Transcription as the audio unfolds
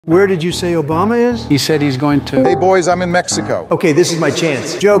Where did you say Obama is? He said he's going to... Hey boys, I'm in Mexico. Okay, this is my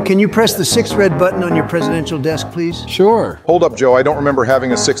chance. Joe, can you press the sixth red button on your presidential desk, please? Sure. Hold up, Joe. I don't remember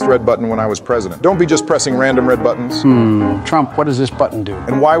having a sixth red button when I was president. Don't be just pressing random red buttons. Trump, what does this button do?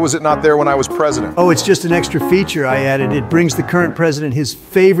 And why was it not there when I was president? Oh, it's just an extra feature I added. It brings the current president his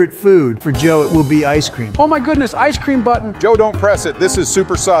favorite food. For Joe, it will be ice cream. Oh my goodness, ice cream button. Joe, don't press it. This is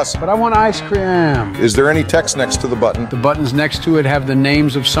super sus. But I want ice cream. Is there any text next to the button? The buttons next to it have the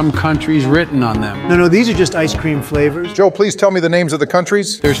names of some countries written on them. No, these are just ice cream flavors. Joe, please tell me the names of the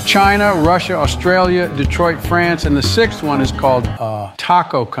countries. There's China, Russia, Australia, Detroit, France, and the sixth one is called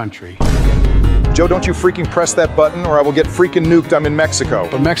Taco Country. Joe, don't you freaking press that button or I will get freaking nuked. I'm in Mexico.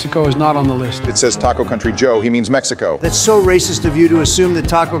 But Mexico is not on the list. It says Taco Country Joe. He means Mexico. That's so racist of you to assume that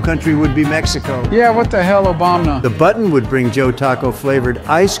taco country would be Mexico. Yeah, what the hell, Obama? The button would bring Joe taco flavored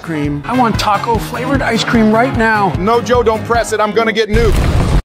ice cream. I want taco flavored ice cream right now. No, Joe, don't press it. I'm gonna get nuked.